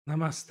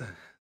Namaste.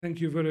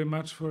 Thank you very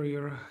much for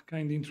your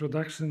kind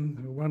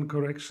introduction. One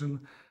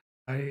correction,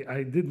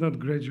 I did not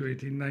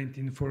graduate in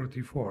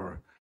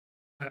 1944.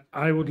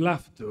 I would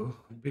love to,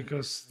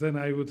 because then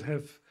I would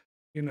have,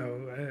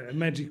 a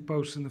magic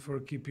potion for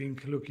keeping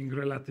looking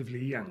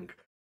relatively young.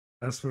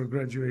 As for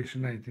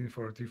graduation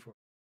 1944,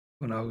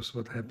 who knows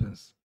what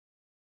happens.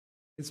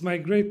 It's my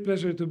great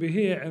pleasure to be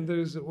here, and there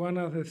is one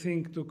other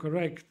thing to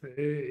correct.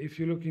 If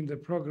you look in the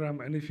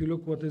program and if you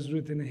look what is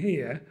written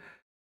here,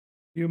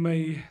 you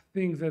may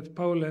think that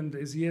Poland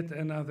is yet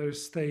another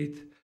state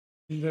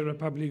in the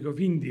Republic of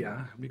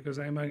India, because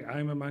I'm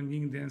among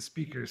Indian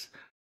speakers.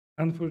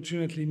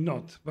 Unfortunately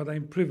not, but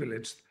I'm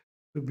privileged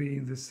to be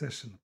in this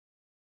session.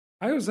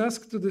 I was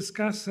asked to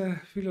discuss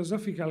a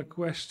philosophical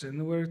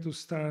question, where to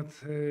start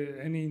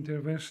any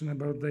intervention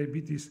about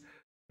diabetes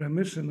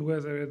remission,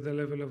 whether at the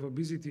level of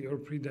obesity or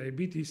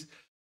prediabetes.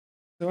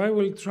 So I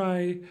will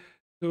try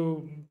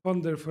to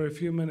ponder for a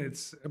few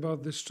minutes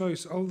about this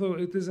choice, although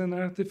it is an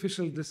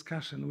artificial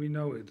discussion, we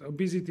know it.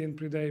 Obesity and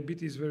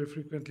prediabetes very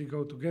frequently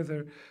go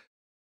together,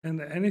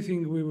 and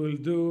anything we will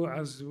do,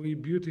 as we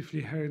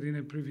beautifully heard in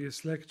a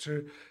previous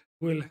lecture,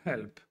 will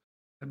help.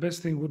 The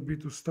best thing would be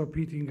to stop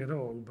eating at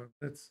all, but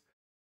that's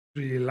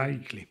really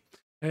likely.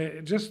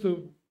 Just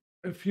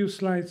a few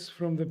slides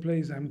from the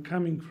place I'm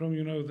coming from,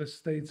 the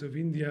states of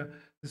India.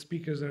 The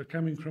speakers are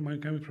coming from,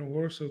 I'm coming from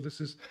Warsaw. This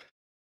is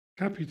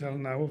capital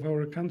now of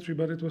our country,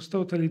 but it was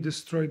totally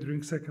destroyed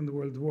during Second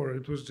World War.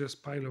 It was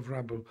just pile of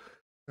rubble.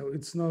 So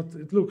it's not,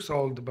 it looks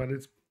old, but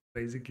it's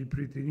basically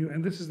pretty new.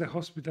 And this is the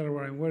hospital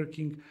where I'm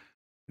working.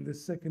 In the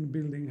second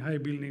building, high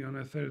building on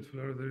a third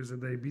floor, there is a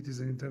diabetes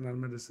and internal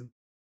medicine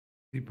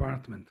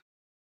department.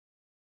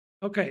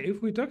 Okay,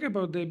 if we talk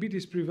about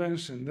diabetes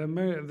prevention,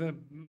 the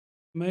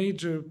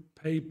major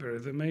paper,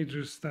 the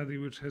major study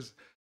which has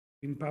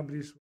been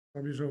published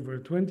over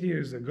 20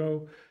 years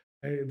ago,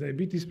 a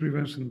diabetes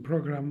prevention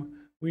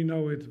program. We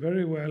know it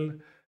very well,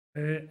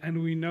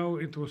 and we know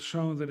it was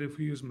shown that if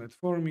we use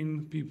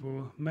metformin,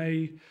 people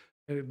may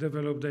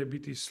develop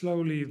diabetes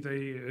slowly. If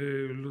they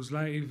lose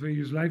life, if they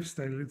use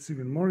lifestyle, it's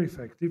even more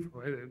effective,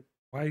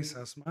 twice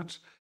as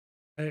much.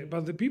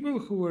 But the people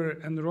who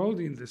were enrolled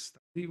in this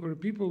study were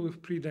people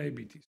with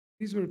prediabetes.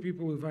 These were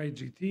people with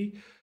IGT,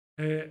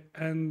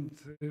 and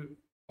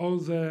all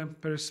the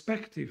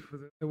perspective,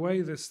 the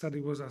way the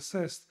study was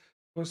assessed,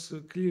 was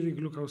clearly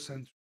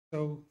glucose-centric.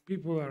 So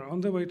people are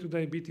on the way to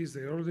diabetes,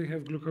 they already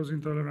have glucose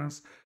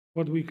intolerance.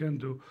 What we can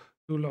do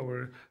to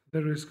lower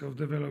the risk of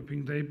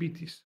developing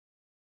diabetes.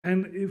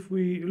 And if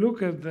we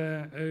look at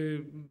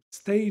the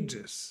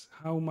stages,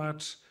 how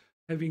much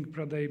having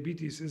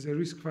prediabetes is a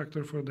risk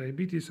factor for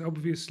diabetes,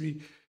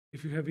 obviously,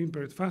 if you have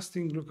impaired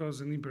fasting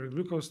glucose and impaired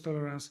glucose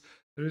tolerance,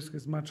 the risk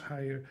is much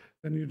higher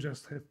than you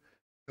just have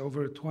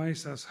over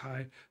twice as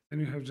high than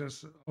you have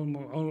just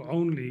almost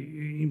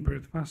only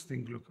impaired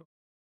fasting glucose.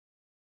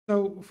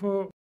 So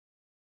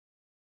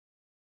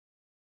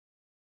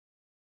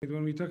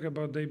when we talk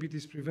about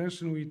diabetes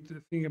prevention, we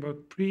think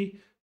about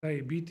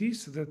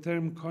pre-diabetes, the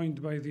term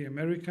coined by the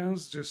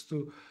Americans just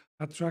to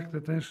attract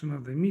attention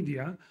of the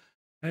media.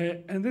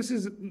 And this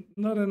is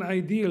not an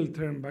ideal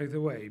term, by the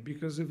way,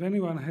 because if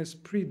anyone has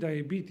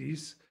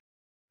pre-diabetes,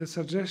 the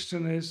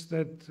suggestion is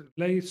that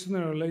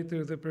sooner or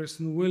later the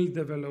person will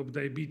develop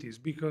diabetes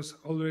because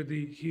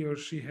already he or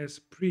she has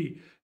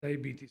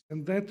pre-diabetes.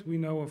 And that we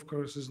know, of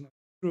course, is not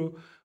true.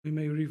 We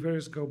may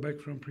reverse, go back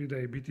from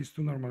pre-diabetes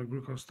to normal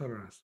glucose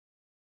tolerance.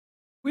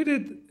 We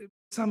did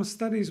some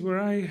studies where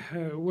I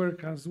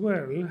work as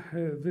well.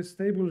 This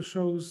table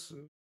shows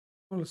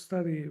a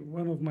study.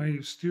 One of my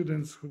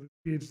students who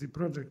did PhD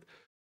project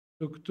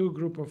took two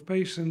group of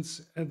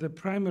patients at the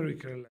primary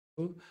care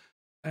level.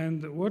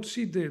 And what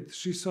she did,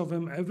 she saw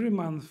them every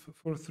month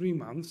for 3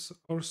 months,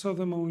 or saw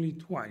them only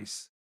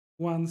twice,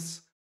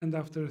 once and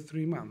after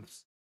 3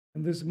 months.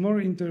 And this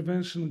more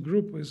intervention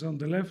group is on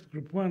the left,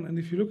 group 1. And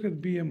if you look at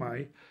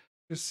BMI,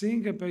 just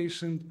seeing a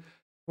patient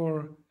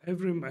for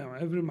every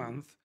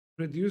month,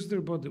 reduce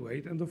their body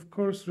weight, and of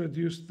course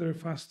reduce their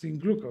fasting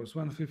glucose,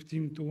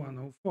 115 to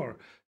 104.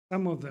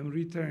 Some of them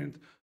returned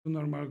to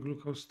normal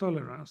glucose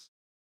tolerance.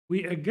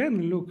 We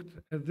again looked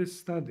at this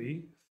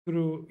study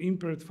through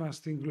impaired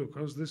fasting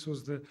glucose. This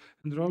was the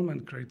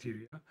enrollment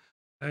criteria.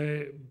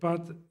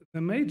 But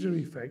the major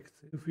effect,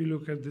 if we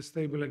look at this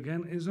table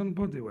again, is on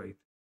body weight.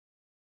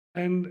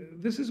 And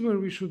this is where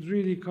we should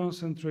really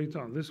concentrate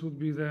on. This would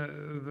be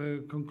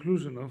the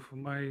conclusion of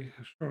my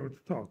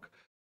short talk.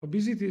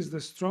 Obesity is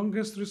the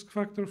strongest risk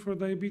factor for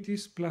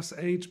diabetes, plus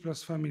age,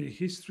 plus family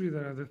history.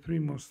 There are the three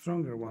most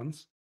stronger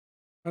ones.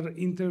 But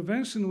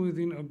intervention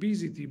within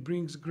obesity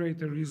brings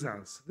greater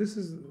results.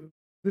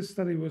 This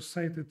study was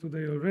cited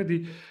today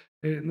already,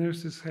 a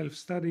Nurses' Health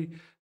study.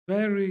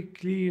 Very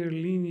clear,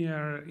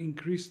 linear,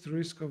 increased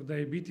risk of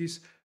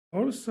diabetes,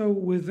 also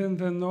within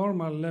the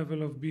normal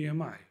level of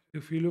BMI.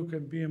 If we look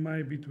at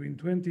BMI between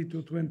 20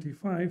 to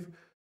 25,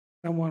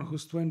 someone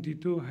who's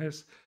 22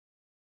 has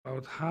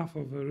about half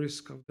of a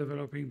risk of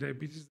developing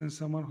diabetes than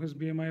someone who has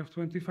BMI of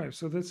 25.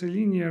 So that's a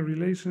linear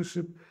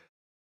relationship.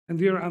 And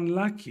you're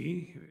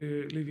unlucky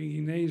living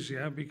in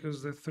Asia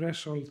because the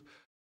threshold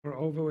for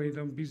overweight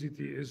and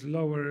obesity is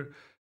lower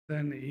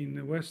than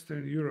in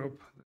Western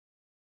Europe.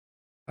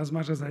 As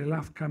much as I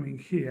love coming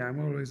here,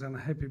 I'm always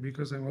unhappy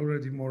because I'm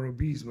already more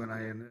obese when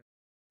I am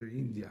in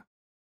India.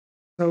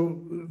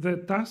 So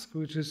the task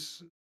which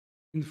is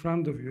in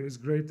front of you is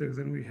greater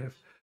than we have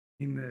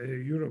in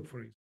Europe, for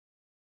example.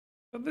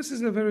 But this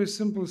is a very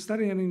simple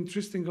study and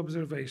interesting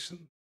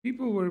observation.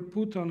 People were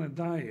put on a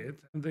diet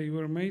and they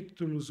were made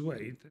to lose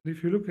weight. And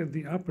if you look at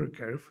the upper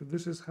curve,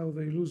 this is how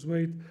they lose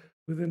weight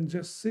within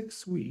just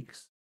 6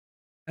 weeks.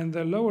 And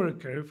the lower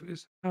curve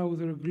is how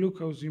their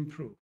glucose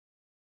improved.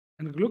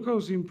 And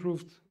glucose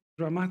improved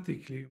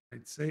dramatically, you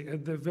might say,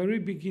 at the very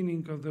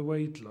beginning of the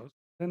weight loss.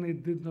 Then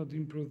it did not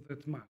improve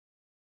that much.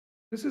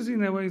 This is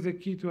in a way the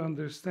key to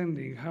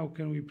understanding how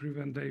can we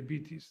prevent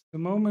diabetes. The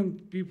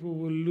moment people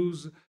will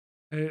lose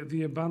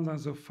the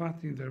abundance of fat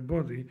in their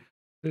body,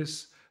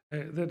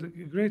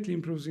 that greatly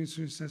improves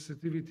insulin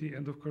sensitivity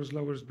and of course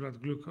lowers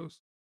blood glucose.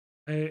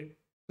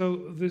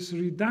 So this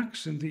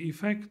reduction, the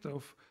effect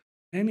of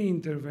any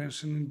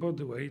intervention in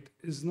body weight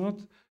is not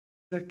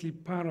exactly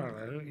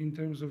parallel in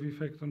terms of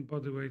effect on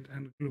body weight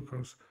and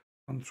glucose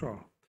control.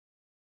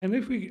 And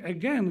if we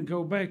again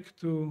go back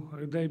to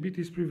a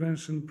diabetes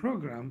prevention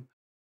program,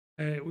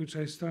 which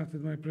I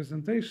started my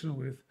presentation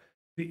with,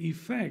 the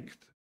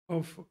effect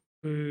of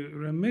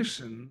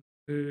remission,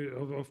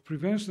 of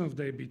prevention of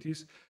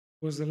diabetes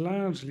was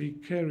largely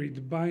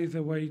carried by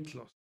the weight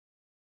loss.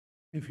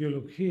 If you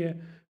look here,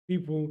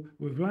 people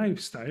with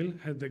lifestyle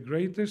had the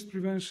greatest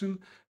prevention,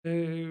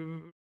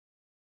 the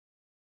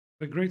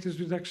greatest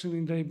reduction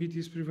in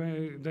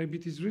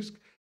diabetes risk,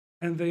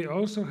 and they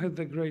also had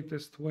the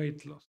greatest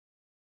weight loss.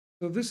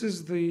 So this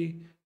is the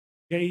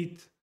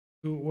gate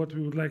to what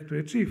we would like to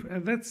achieve.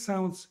 And that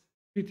sounds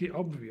pretty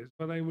obvious,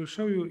 but I will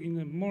show you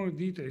in more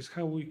details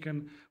how we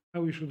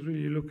should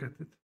really look at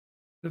it.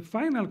 The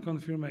final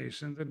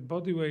confirmation that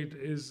body weight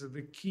is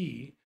the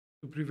key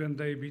to prevent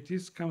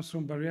diabetes comes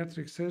from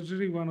bariatric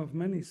surgery, one of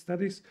many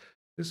studies.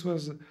 This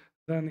was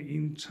done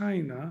in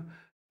China,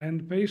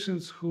 and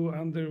patients who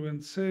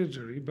underwent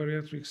surgery,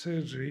 bariatric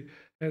surgery,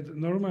 had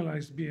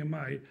normalized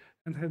BMI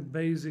and had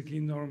basically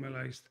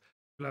normalized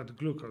blood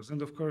glucose.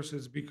 And of course,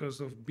 it's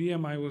because of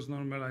BMI was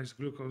normalized,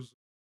 glucose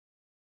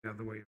the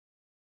other way.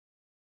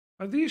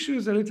 But the issue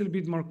is a little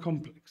bit more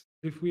complex.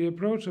 If we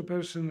approach a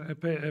person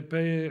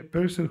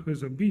who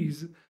is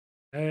obese,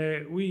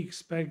 we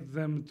expect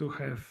them to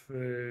have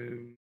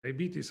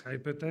diabetes,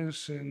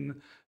 hypertension,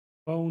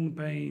 bone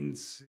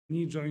pains,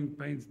 knee joint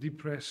pains,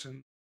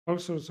 depression, all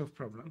sorts of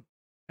problems.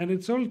 And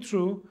it's all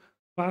true,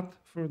 but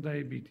for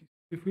diabetes.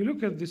 If we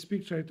look at this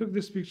picture, I took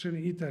this picture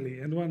in Italy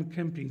and one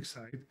camping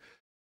site.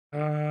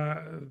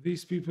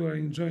 These people are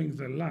enjoying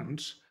their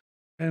lunch.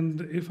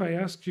 And if I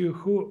ask you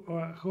who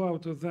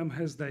out of them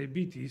has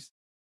diabetes,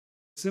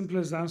 the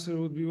simplest answer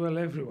would be, well,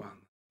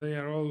 everyone. They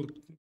are all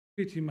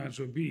pretty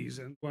much obese,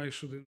 and why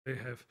shouldn't they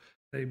have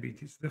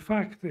diabetes? The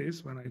fact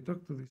is, when I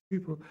talk to these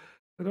people,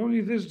 that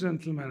only this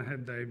gentleman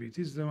had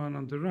diabetes, the one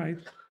on the right.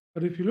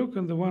 But if you look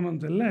on the one on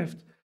the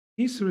left,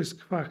 his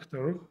risk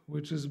factor,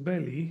 which is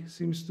belly,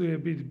 seems to be a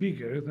bit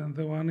bigger than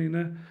the one in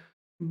a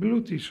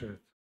blue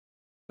t-shirt.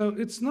 So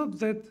it's not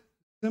that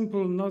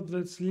simple, not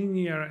that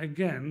linear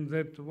again,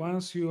 that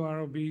once you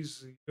are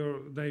obese, your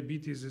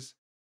diabetes is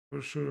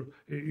for sure,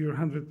 you're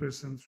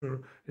 100% sure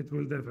it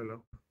will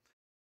develop.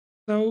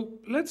 So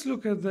let's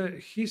look at the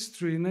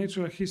history,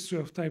 natural history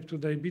of type 2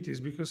 diabetes,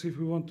 because if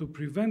we want to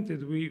prevent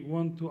it, we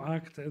want to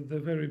act at the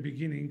very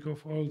beginning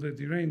of all the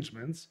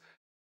derangements.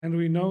 And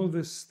we know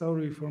this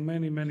story for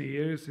many, many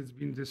years. It's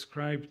been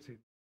described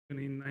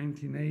in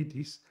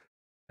 1980s.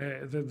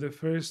 That the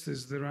first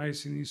is the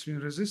rise in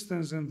insulin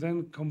resistance, and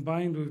then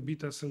combined with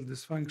beta cell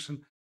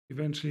dysfunction,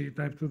 eventually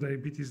type 2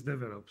 diabetes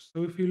develops.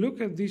 So if you look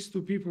at these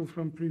two people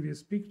from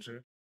previous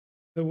picture,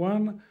 the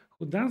one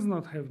who does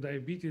not have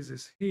diabetes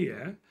is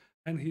here,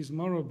 and he's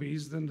more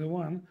obese than the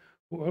one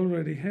who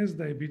already has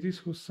diabetes,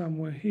 who's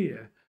somewhere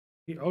here.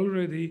 He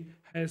already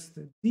has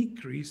the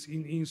decrease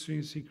in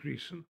insulin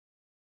secretion.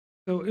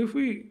 So if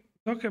we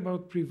talk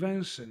about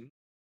prevention,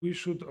 we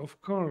should,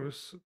 of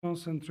course,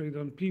 concentrate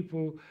on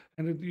people,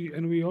 and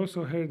we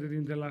also heard it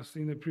in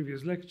the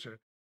previous lecture,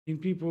 in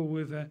people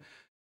with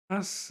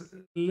as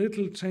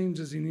little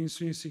changes in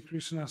insulin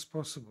secretion as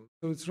possible.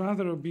 So it's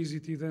rather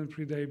obesity than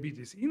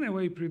prediabetes. In a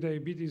way,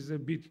 prediabetes is a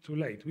bit too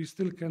late. We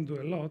still can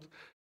do a lot,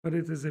 but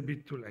it is a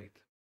bit too late.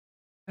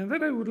 And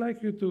then I would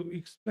like you to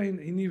explain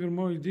in even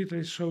more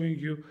detail, showing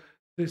you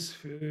this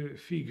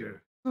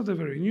figure. Not a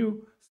very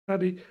new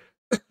study,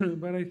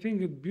 but I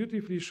think it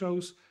beautifully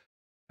shows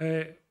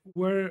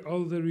where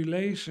all the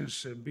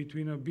relationship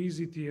between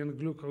obesity and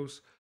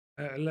glucose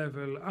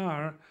level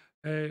are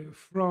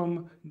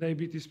from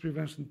diabetes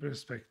prevention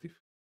perspective.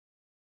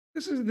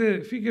 This is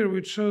the figure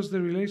which shows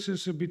the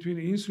relationship between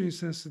insulin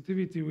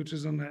sensitivity, which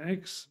is on the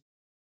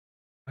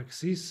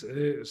x-axis.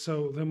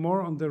 So the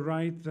more on the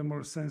right, the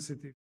more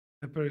sensitive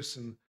a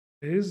person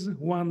is.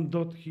 One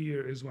dot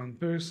here is one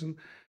person,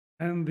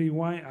 and the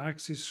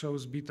y-axis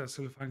shows beta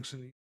cell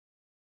functioning.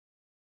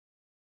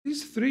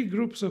 These three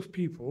groups of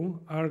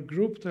people are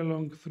grouped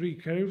along three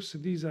curves.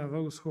 These are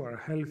those who are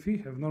healthy,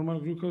 have normal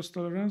glucose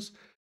tolerance.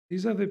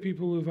 These are the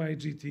people with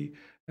IGT,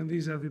 and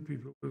these are the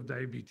people with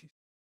diabetes.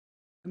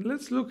 And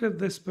let's look at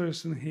this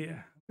person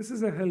here. This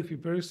is a healthy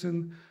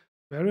person,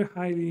 very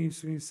highly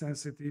insulin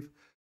sensitive.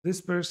 This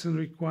person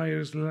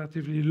requires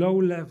relatively low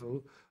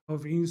level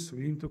of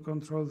insulin to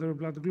control their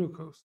blood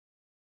glucose.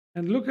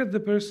 And look at the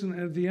person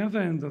at the other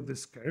end of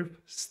this curve,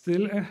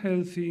 still a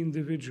healthy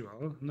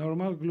individual,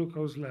 normal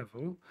glucose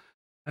level,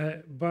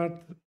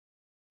 but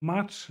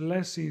much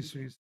less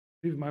insulin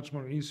sensitive, much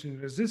more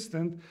insulin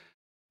resistant.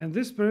 And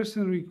this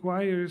person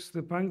requires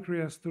the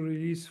pancreas to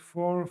release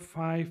 4 or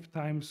 5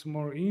 times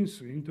more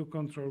insulin to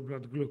control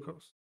blood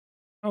glucose.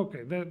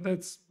 Okay,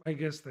 that's, I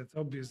guess that's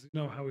obvious, you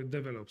know how it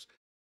develops.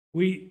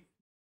 We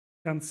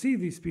can see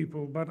these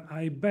people, but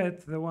I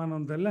bet the one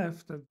on the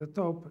left at the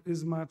top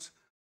is much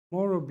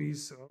more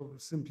obese or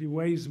simply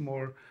weighs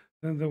more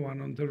than the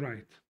one on the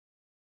right.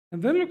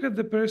 And then look at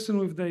the person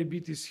with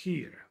diabetes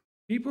here.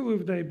 People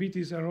with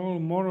diabetes are all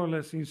more or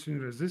less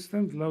insulin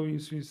resistant, low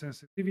insulin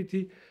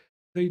sensitivity.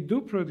 They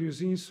do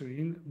produce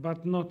insulin,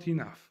 but not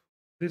enough.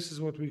 This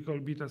is what we call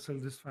beta cell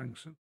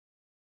dysfunction.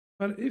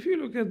 But if you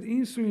look at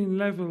insulin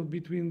level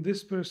between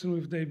this person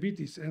with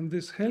diabetes and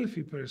this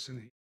healthy person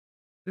here,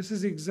 this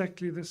is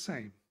exactly the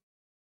same.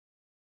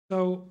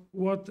 So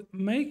what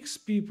makes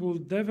people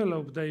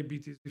develop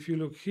diabetes, if you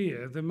look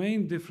here, the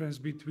main difference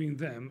between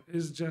them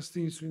is just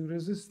insulin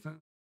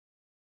resistance.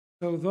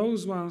 So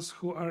those ones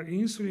who are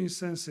insulin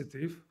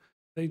sensitive,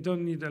 they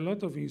don't need a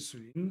lot of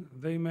insulin.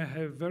 They may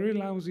have very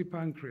lousy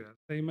pancreas.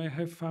 They may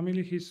have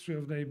family history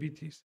of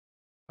diabetes.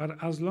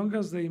 But as long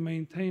as they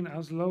maintain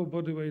as low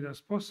body weight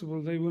as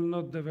possible, they will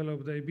not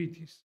develop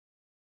diabetes.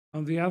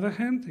 On the other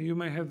hand, you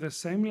may have the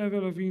same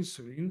level of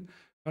insulin,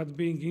 but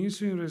being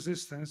insulin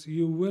resistant,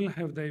 you will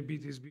have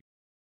diabetes because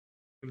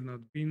it will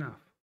not be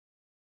enough.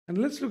 And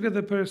let's look at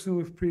the person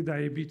with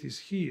prediabetes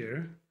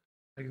here,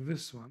 like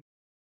this one.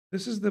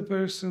 This is the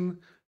person,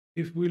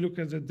 if we look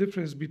at the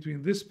difference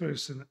between this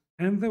person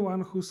and the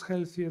one who's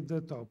healthy at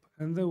the top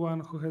and the one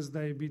who has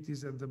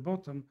diabetes at the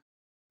bottom,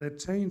 the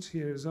change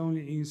here is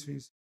only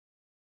insulin.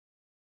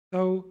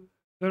 So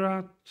there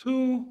are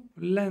two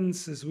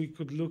lenses we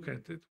could look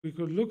at it. We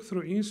could look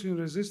through insulin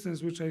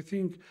resistance, which I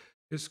think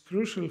is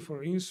crucial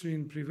for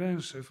insulin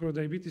prevention, for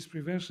diabetes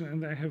prevention.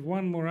 And I have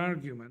one more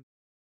argument.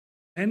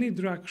 Any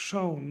drug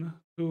shown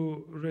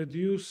to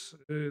reduce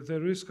the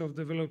risk of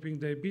developing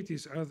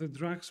diabetes are the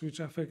drugs which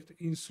affect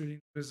insulin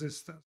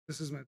resistance. This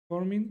is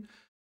metformin.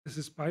 This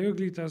is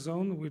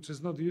pioglitazone, which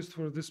is not used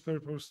for this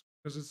purpose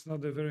because it's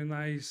not a very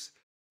nice,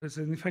 it's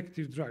an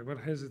effective drug, but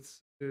has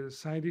its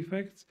side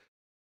effects.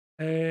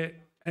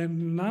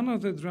 And none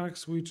of the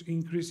drugs which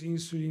increase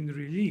insulin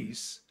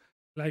release,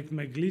 like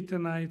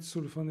meglitinides,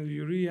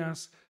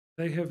 sulfonylureas,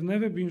 they have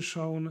never been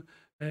shown,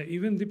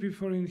 even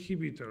DP4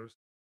 inhibitors,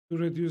 to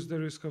reduce the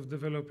risk of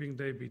developing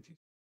diabetes.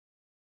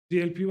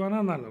 GLP-1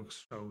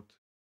 analogs showed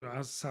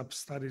as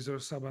sub-studies or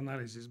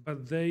sub-analysis,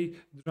 but they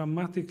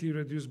dramatically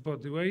reduce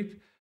body weight,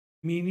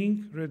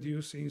 meaning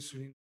reduce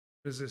insulin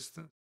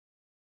resistance.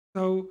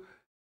 So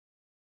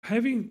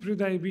having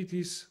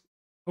prediabetes,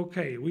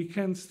 okay, we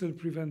can still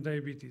prevent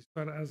diabetes,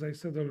 but as I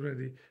said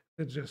already,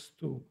 that's just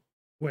too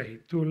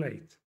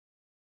late.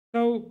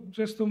 So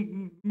just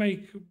to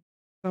make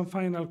some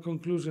final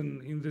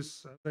conclusion in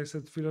this, as I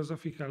said,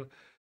 philosophical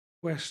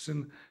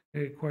question,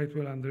 quite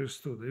well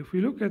understood. If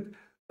we look at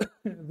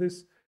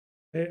this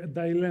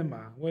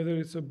dilemma, whether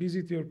it's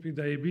obesity or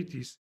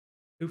prediabetes,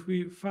 if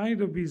we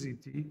find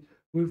obesity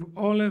with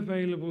all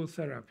available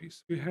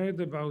therapies, we heard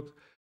about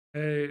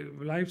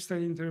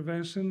lifestyle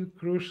intervention,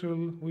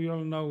 crucial, we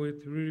all know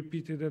it, we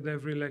repeat it at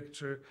every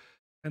lecture,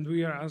 and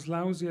we are as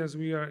lousy as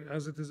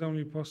as it is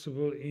only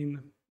possible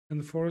in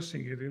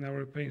enforcing it in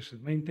our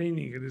patients.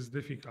 Maintaining it is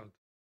difficult.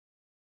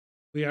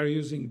 We are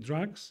using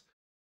drugs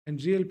and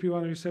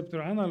GLP-1 receptor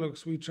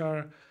analogs, which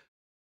are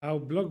our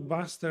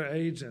blockbuster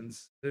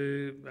agents.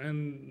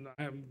 And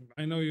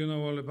I know you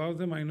know all about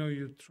them. I know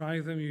you try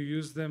them, you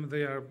use them.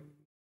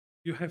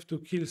 You have to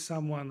kill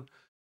someone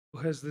who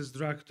has this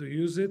drug to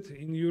use it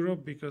in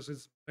Europe because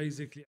it's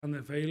basically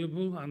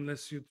unavailable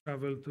unless you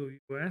travel to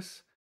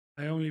US.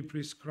 I only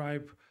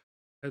prescribe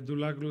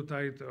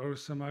dulaglutide or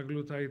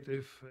semaglutide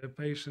if a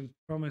patient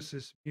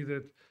promises me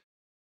that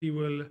he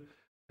will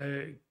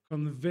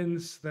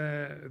convince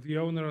the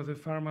owner of the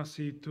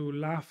pharmacy to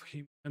laugh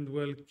him and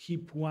will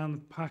keep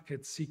one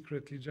packet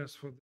secretly just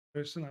for the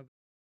person. I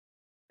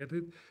get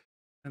it,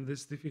 and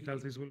these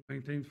difficulties will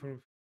maintain for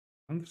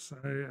months,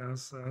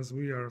 as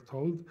we are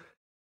told.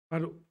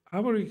 But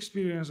our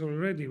experience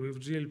already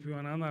with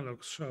GLP-1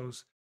 analogs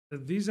shows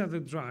that these are the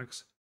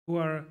drugs who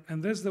are,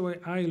 and that's the way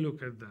I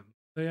look at them.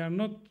 They are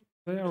not,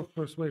 they are of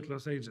course weight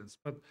loss agents,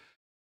 but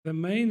the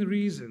main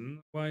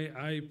reason why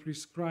I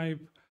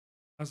prescribe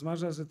as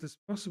much as it is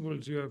possible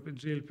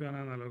GLP-1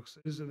 analogs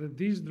is that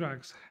these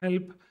drugs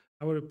help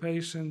our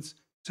patients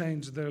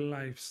change their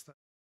lifestyle.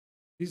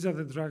 These are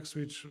the drugs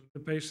which the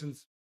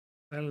patients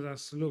tell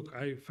us, look,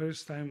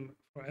 first time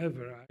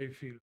forever, I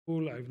feel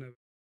full, I've never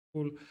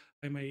full,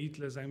 I may eat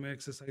less, I may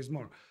exercise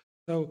more.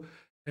 So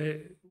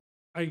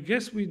I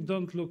guess we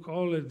don't look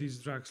all at these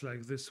drugs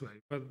like this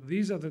way, but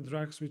these are the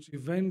drugs which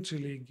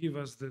eventually give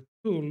us the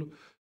tool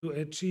to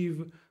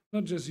achieve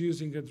not just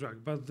using a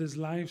drug, but this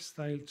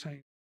lifestyle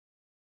change.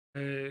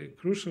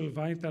 Crucial,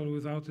 vital.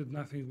 Without it,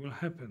 nothing will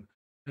happen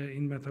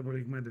in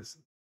metabolic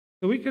medicine.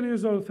 So we can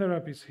use all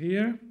therapies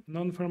here,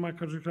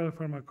 non-pharmacological,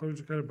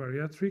 pharmacological,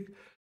 bariatric,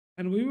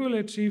 and we will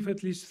achieve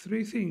at least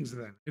three things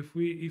then if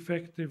we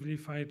effectively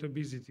fight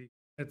obesity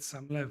at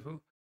some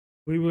level.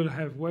 We will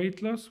have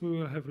weight loss, we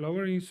will have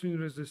lower insulin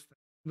resistance,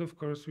 and of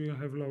course, we will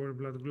have lower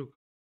blood glucose.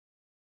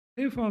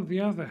 If, on the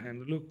other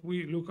hand,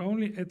 we look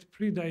only at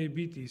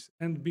prediabetes,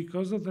 and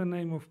because of the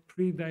name of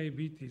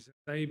prediabetes,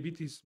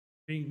 diabetes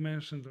being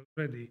mentioned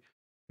already,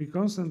 we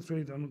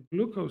concentrate on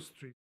glucose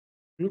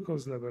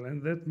level,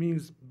 and that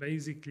means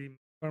basically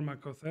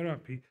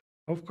pharmacotherapy,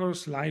 of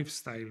course,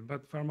 lifestyle,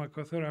 but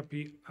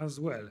pharmacotherapy as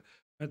well.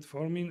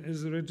 Metformin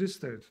is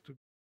registered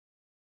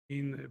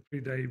in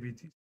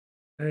prediabetes.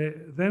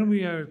 Then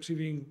we are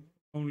achieving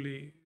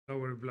only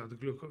lower blood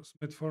glucose.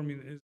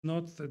 Metformin is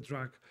not the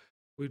drug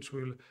which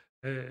will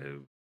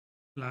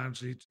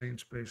largely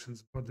change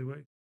patients' body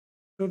weight.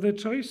 So the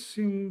choice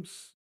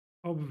seems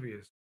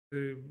obvious.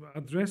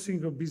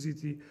 Addressing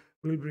obesity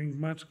will bring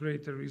much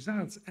greater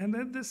results, and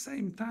at the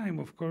same time,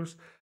 of course,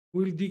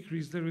 will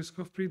decrease the risk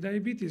of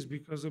prediabetes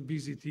because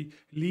obesity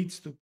leads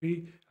to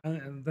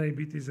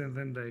pre-diabetes and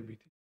then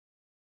diabetes.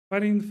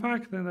 But in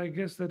fact, and I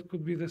guess that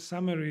could be the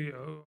summary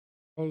of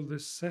all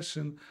this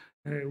session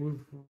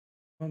with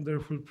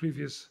wonderful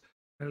previous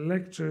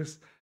lectures,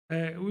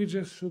 we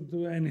just should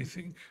do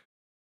anything.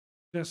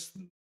 Just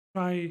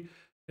try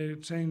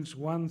change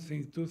one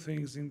thing, two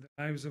things in the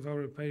lives of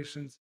our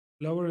patients,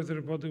 lower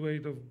their body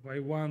weight by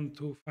 1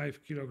 to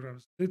 5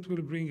 kilograms. It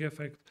will bring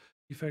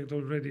effect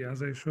already,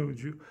 as I showed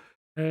you,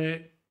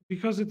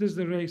 because it is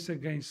the race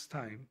against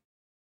time.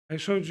 I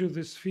showed you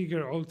this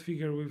figure, old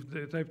figure with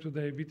the type 2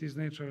 diabetes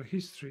natural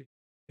history.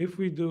 If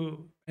we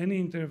do any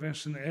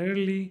intervention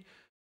early,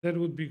 that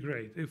would be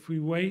great. If we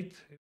wait,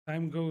 if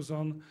time goes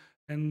on,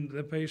 and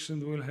the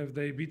patient will have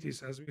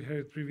diabetes, as we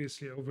heard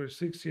previously, over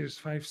 6 years,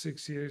 5,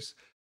 6 years,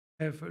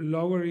 have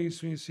lower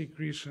insulin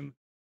secretion,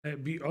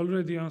 be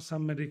already on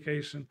some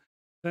medication,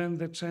 then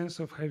the chance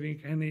of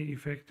having any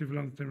effective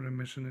long-term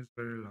remission is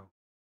very low.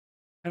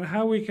 And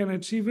how we can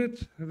achieve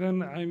it,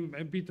 then I'm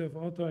a bit of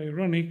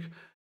auto-ironic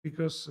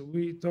because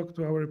we talk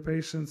to our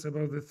patients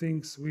about the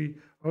things we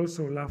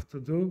also love to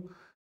do.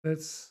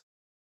 That's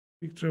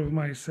a picture of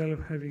myself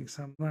having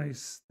some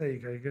nice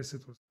steak. I guess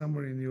it was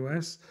somewhere in the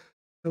US.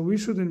 So we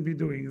shouldn't be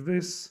doing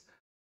this.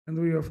 And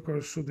we, of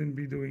course, shouldn't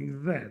be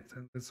doing that.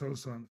 And that's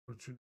also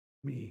unfortunate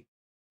for me.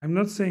 I'm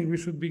not saying we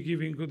should be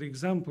giving good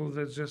examples.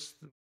 That just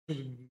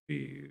shouldn't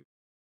be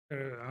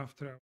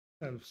after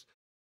ourselves.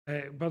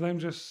 But I'm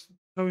just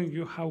showing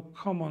you how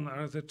common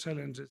are the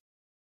challenges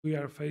we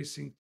are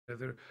facing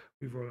together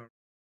with all our.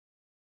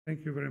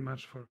 Thank you very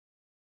much for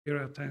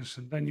your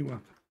attention. Daniwa.